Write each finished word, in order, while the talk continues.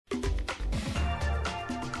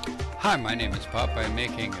Hi, my name is Pop. I'm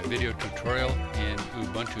making a video tutorial in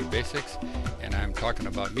Ubuntu Basics, and I'm talking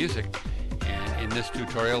about music. And in this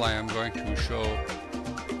tutorial I am going to show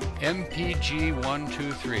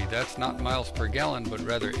mpg123. That's not miles per gallon, but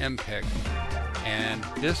rather MPEG. And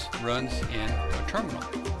this runs in a terminal.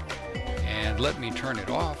 And let me turn it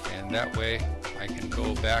off, and that way I can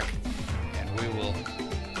go back and we will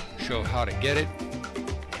show how to get it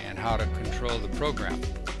and how to control the program.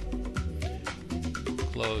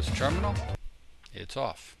 Close terminal, it's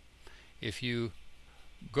off. If you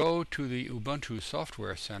go to the Ubuntu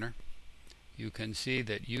Software Center, you can see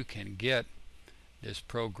that you can get this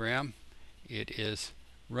program. It is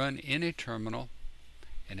run in a terminal,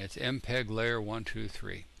 and it's MPEG layer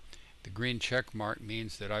 123. The green check mark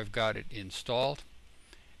means that I've got it installed,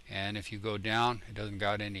 and if you go down, it doesn't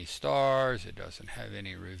got any stars, it doesn't have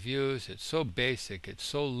any reviews. It's so basic, it's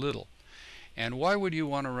so little. And why would you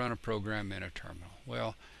want to run a program in a terminal?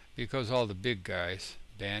 Well, because all the big guys,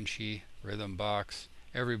 Banshee, Rhythmbox,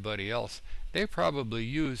 everybody else, they probably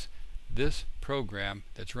use this program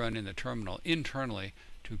that's run in the terminal internally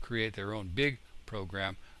to create their own big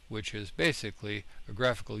program, which is basically a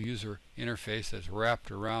graphical user interface that's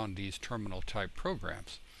wrapped around these terminal type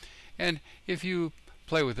programs. And if you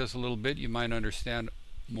play with this a little bit, you might understand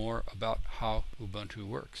more about how Ubuntu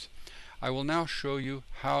works. I will now show you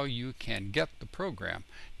how you can get the program.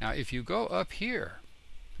 Now if you go up here,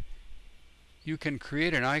 you can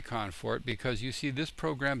create an icon for it, because you see this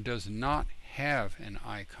program does not have an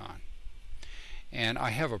icon. And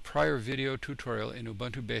I have a prior video tutorial in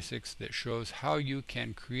Ubuntu Basics that shows how you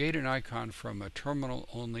can create an icon from a terminal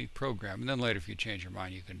only program, and then later if you change your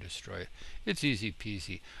mind you can destroy it. It's easy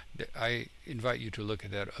peasy. I invite you to look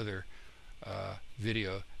at that other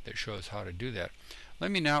video that shows how to do that.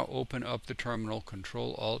 Let me now open up the terminal,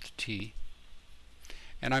 Control-Alt-T,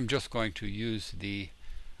 and I'm just going to use the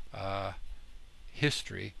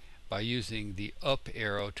history by using the up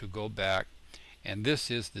arrow to go back, and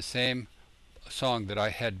this is the same song that I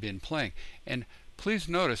had been playing. And please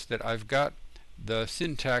notice that I've got the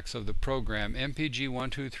syntax of the program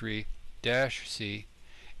mpg123-c,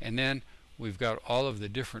 and then we've got all of the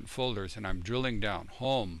different folders, and I'm drilling down: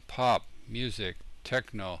 home, pop, music,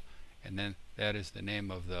 techno, and then that is the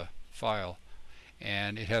name of the file,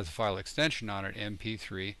 and it has a file extension on it,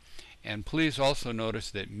 mp3. And please also notice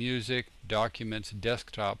that music, documents,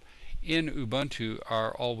 desktop in Ubuntu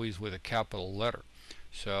are always with a capital letter.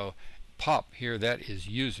 So pop here, that is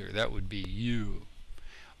user, that would be you.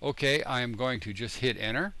 Okay, I am going to just hit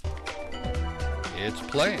enter. It's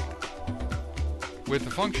playing. With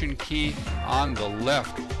the function key on the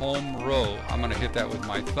left home row, I'm going to hit that with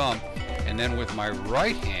my thumb, and then with my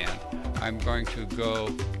right hand I'm going to go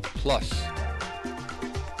plus.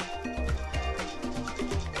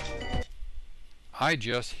 I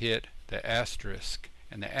just hit the asterisk,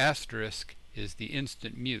 and the asterisk is the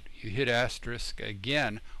instant mute. You hit asterisk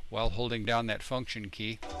again while holding down that function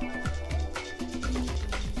key,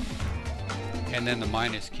 and then the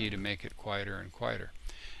minus key to make it quieter and quieter.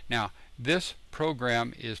 Now this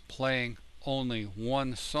program is playing only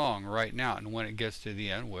one song right now, and when it gets to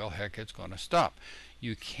the end, well, heck, it's going to stop.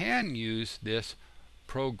 You can use this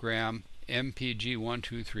program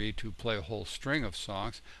mpg123 to play a whole string of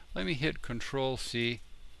songs. Let me hit Control-C.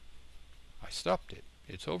 I stopped it.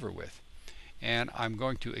 It's over with. And I'm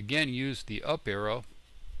going to again use the up arrow,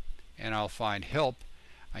 and I'll find help.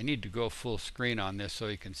 I need to go full screen on this so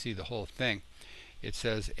you can see the whole thing. It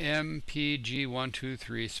says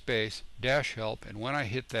mpg123 space dash help, and when I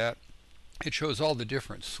hit that, it shows all the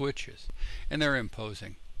different switches, and they're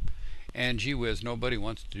imposing. And gee whiz, nobody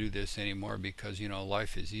wants to do this anymore, because, you know,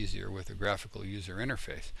 life is easier with a graphical user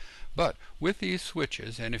interface. But with these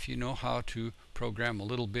switches, and if you know how to program a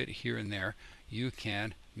little bit here and there, you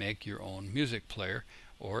can make your own music player,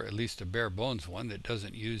 or at least a bare bones one that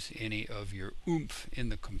doesn't use any of your oomph in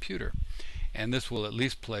the computer. And this will at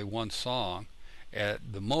least play one song.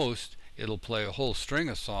 At the most, it'll play a whole string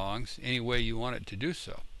of songs any way you want it to do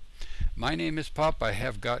so. My name is Pop. I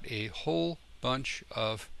have got a whole bunch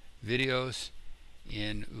of videos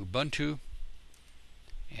in Ubuntu,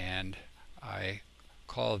 and I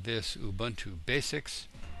call this Ubuntu Basics,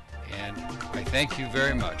 and I thank you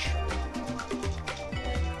very much.